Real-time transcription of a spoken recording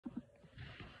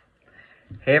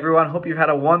Hey everyone, hope you've had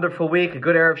a wonderful week. A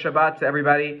good Erev Shabbat to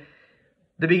everybody.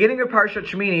 The beginning of Parshat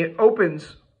Shemini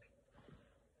opens,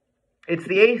 it's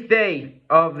the 8th day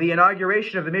of the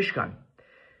inauguration of the Mishkan.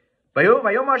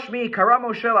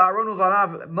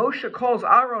 Moshe calls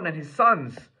Aaron and his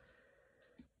sons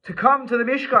to come to the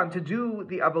Mishkan to do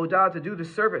the avodah, to do the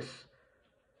service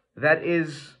that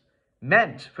is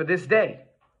meant for this day.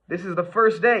 This is the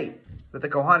first day that the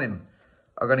Kohanim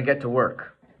are going to get to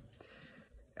work.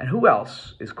 And who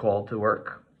else is called to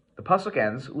work? The pasuk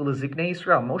ends, Ziknei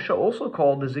Yisrael. Moshe also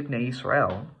called the Ziknei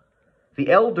Yisrael,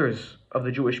 the elders of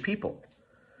the Jewish people,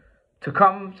 to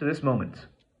come to this moment.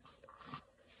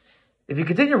 If you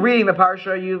continue reading the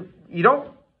parsha, you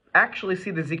don't actually see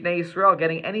the Ziknei Yisrael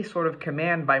getting any sort of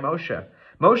command by Moshe.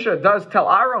 Moshe does tell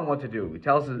Aaron what to do. He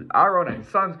tells Aaron and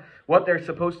his sons what they're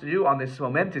supposed to do on this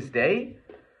momentous day,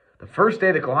 the first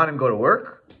day the Kohanim go to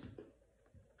work.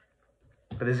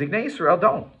 But the Ziknei Yisrael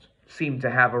don't seem to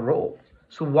have a role.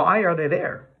 So why are they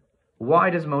there? Why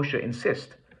does Moshe insist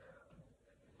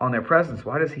on their presence?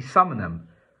 Why does he summon them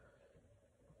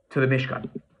to the Mishkan?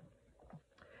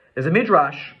 There's a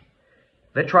midrash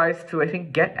that tries to, I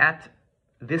think, get at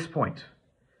this point.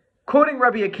 Quoting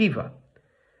Rabbi Akiva,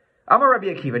 Amar Rabbi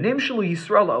Akiva, Nimshalu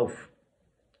Yisrael Of.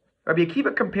 Rabbi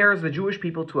Akiva compares the Jewish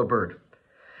people to a bird.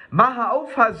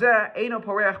 Maha'of hazeh eino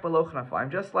poreach beloch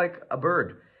knafayim, just like a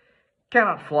bird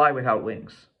cannot fly without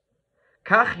wings.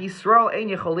 Kach Yisrael ein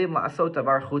yecholim la'asot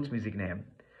davar chutz mizikneim.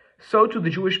 So too the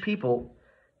Jewish people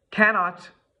cannot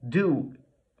do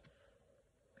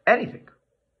anything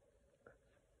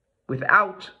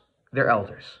without their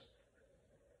elders.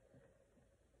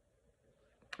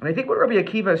 And I think what Rabbi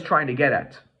Akiva is trying to get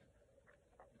at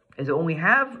is that when we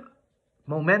have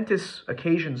momentous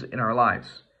occasions in our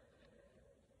lives,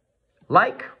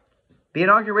 like the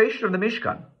inauguration of the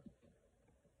Mishkan,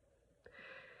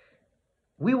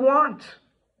 we want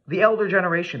the elder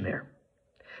generation there.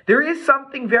 There is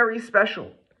something very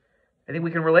special I think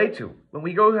we can relate to when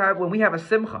we have a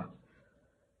simcha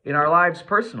in our lives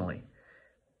personally.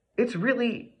 It's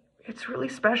really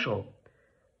special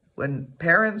when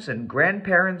parents and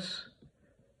grandparents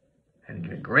and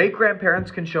even great-grandparents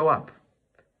can show up.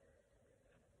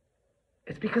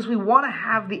 It's because we want to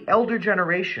have the elder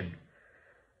generation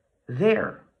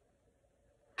there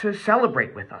to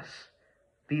celebrate with us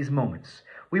these moments.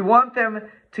 We want them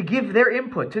to give their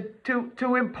input,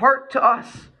 to impart to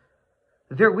us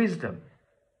their wisdom,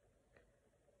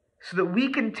 so that we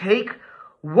can take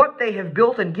what they have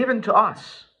built and given to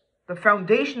us, the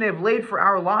foundation they have laid for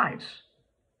our lives,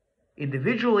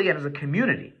 individually and as a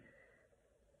community,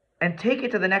 and take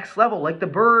it to the next level, like the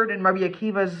bird in Rabbi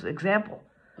Akiva's example.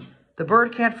 The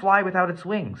bird can't fly without its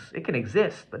wings. It can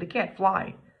exist, but it can't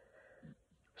fly.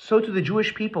 So to the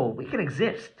Jewish people, we can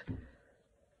exist,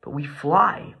 but we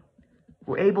fly.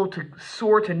 We're able to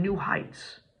soar to new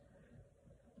heights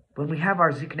when we have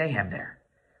our Ziknei there,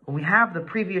 when we have the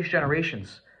previous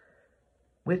generations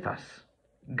with us,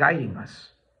 guiding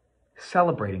us,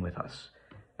 celebrating with us,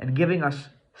 and giving us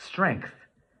strength.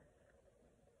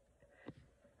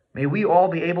 May we all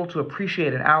be able to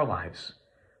appreciate in our lives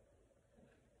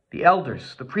the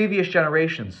elders, the previous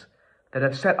generations that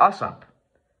have set us up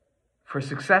for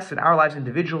success in our lives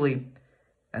individually,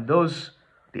 and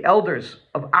the elders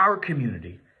of our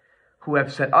community who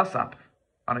have set us up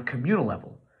on a communal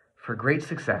level for great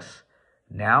success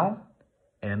now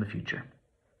and in the future.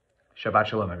 Shabbat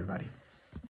Shalom, everybody.